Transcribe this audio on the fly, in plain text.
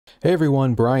Hey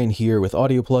everyone, Brian here with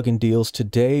Audio Plugin Deals.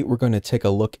 Today we're going to take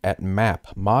a look at MAP,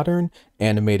 Modern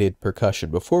Animated Percussion.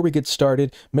 Before we get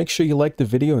started, make sure you like the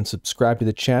video and subscribe to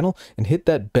the channel and hit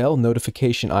that bell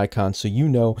notification icon so you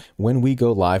know when we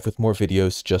go live with more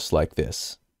videos just like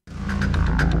this.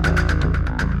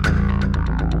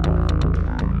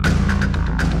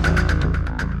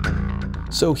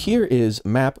 So here is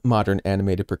MAP, Modern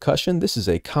Animated Percussion. This is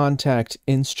a Kontakt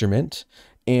instrument.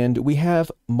 And we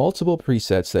have multiple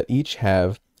presets that each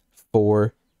have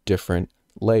 4 different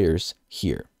layers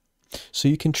here. So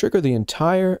you can trigger the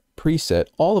entire preset,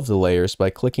 all of the layers,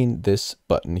 by clicking this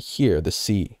button here, the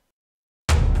C.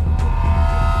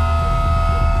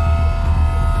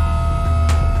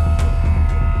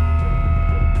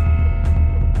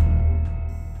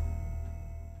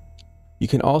 You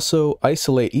can also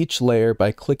isolate each layer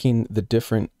by clicking the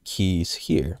different keys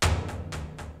here.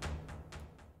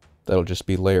 That'll just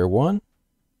be layer 1.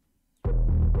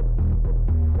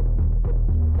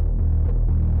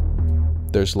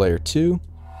 There's layer 2.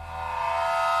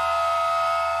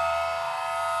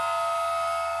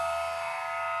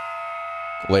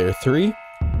 Layer 3.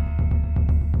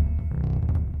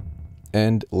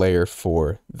 And layer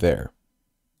 4 there.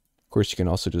 Of course, you can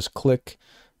also just click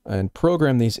and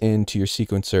program these into your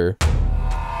sequencer.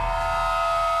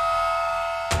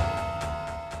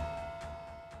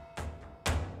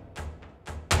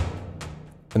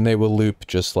 And they will loop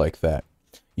just like that.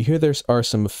 You hear there are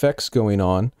some effects going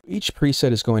on. Each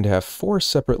preset is going to have 4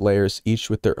 separate layers, each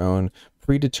with their own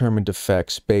predetermined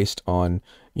effects based on,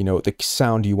 the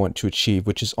sound you want to achieve,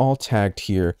 which is all tagged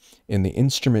here in the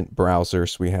instrument browser.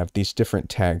 So we have these different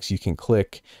tags you can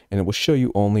click, and it will show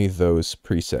you only those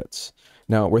presets.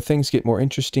 Now, where things get more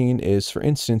interesting is, for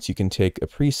instance, you can take a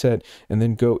preset and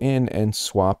then go in and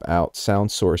swap out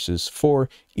sound sources for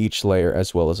each layer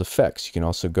as well as effects. You can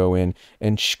also go in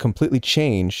and completely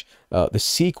change the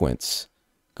sequence.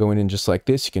 Going in just like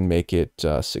this, you can make it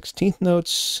 16th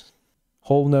notes,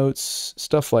 whole notes,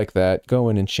 stuff like that. Go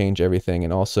in and change everything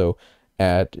and also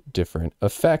add different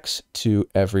effects to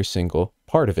every single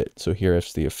part of it. So here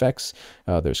is the effects.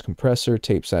 There's compressor,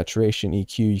 tape saturation,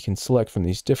 EQ. You can select from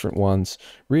these different ones,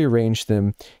 rearrange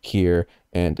them here,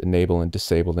 and enable and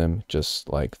disable them just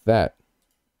like that.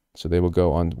 So they will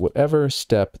go on whatever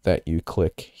step that you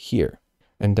click here.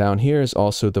 And down here is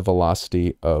also the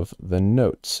velocity of the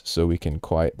notes. So we can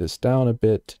quiet this down a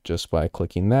bit just by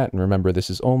clicking that. And remember,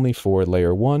 this is only for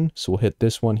layer 1. So we'll hit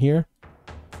this one here.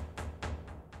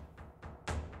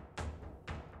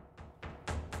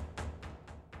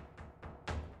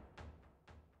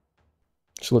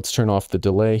 So let's turn off the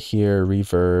delay here,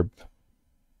 reverb,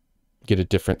 get a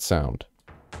different sound.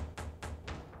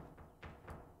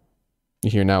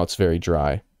 You hear now it's very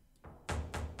dry.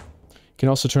 You can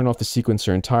also turn off the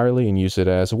sequencer entirely and use it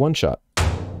as a one-shot.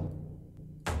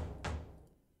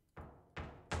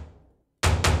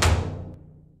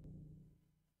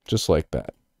 Just like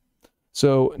that.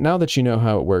 So now that you know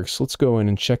how it works, let's go in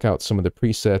and check out some of the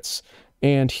presets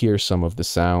and hear some of the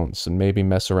sounds, and maybe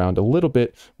mess around a little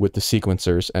bit with the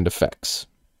sequencers and effects.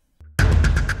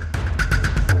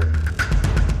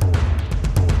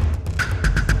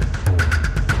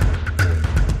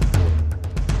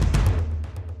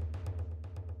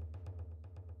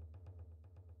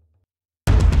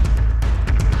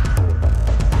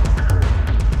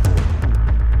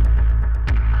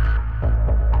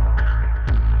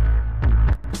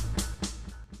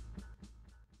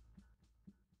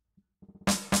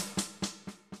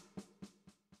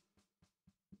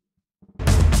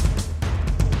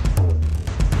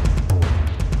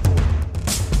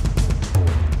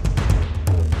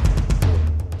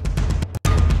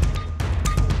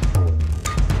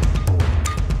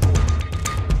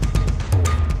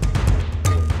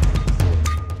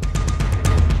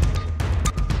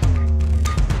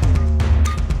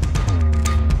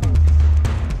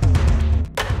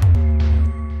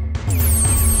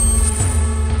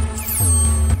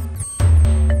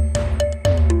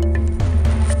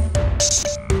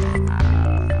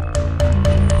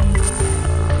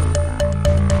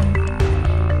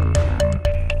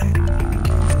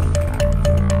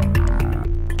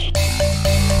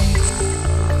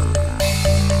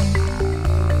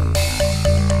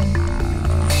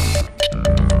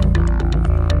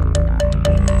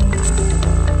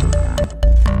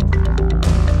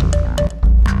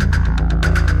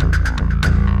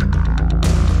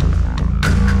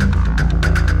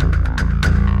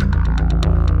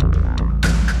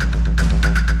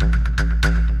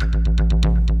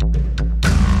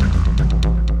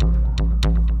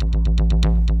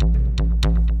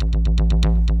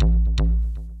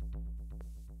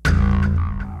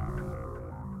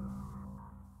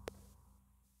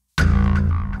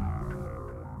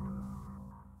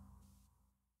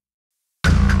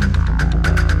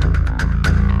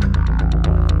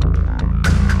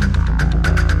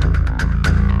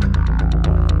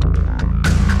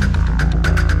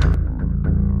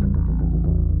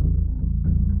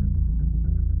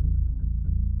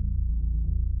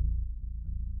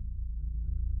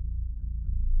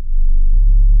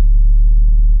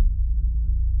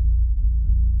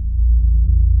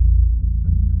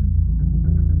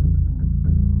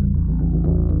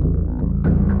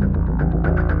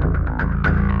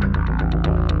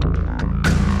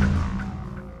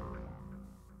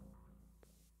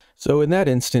 So in that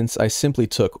instance, I simply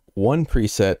took one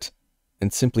preset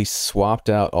and simply swapped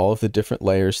out all of the different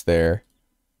layers there.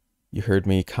 You heard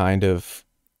me kind of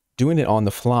doing it on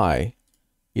the fly,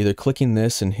 either clicking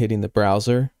this and hitting the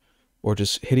browser or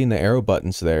just hitting the arrow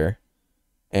buttons there,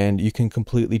 and you can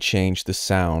completely change the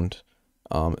sound.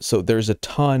 So there's a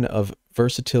ton of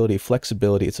versatility,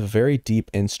 flexibility. It's a very deep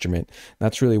instrument.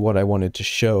 That's really what I wanted to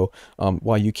show.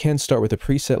 While you can start with a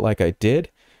preset like I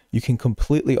did, you can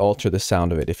completely alter the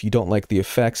sound of it. If you don't like the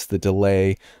effects, the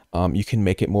delay, you can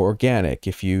make it more organic.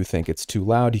 If you think it's too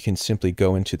loud, you can simply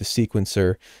go into the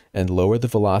sequencer and lower the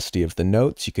velocity of the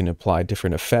notes. You can apply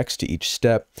different effects to each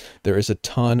step. There is a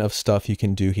ton of stuff you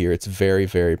can do here. It's very,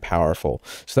 very powerful.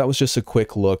 So that was just a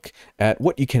quick look at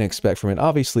what you can expect from it.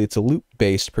 Obviously, it's a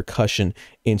loop-based percussion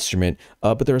instrument,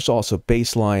 but there's also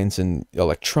bass lines and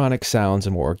electronic sounds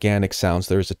and more organic sounds.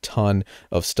 There's a ton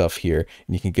of stuff here,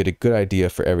 and you can get a good idea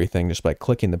for everything just by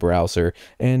clicking the browser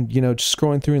and, you know, just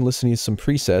scrolling through and listening to some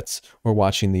presets or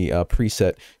watching the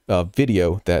preset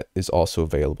video that is also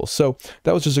available. So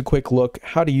that was just a quick look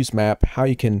how to use Map, how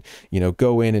you can, you know,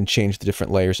 go in and change the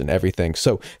different layers and everything.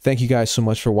 So thank you guys so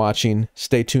much for watching.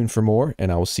 Stay tuned for more,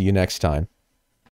 and I will see you next time.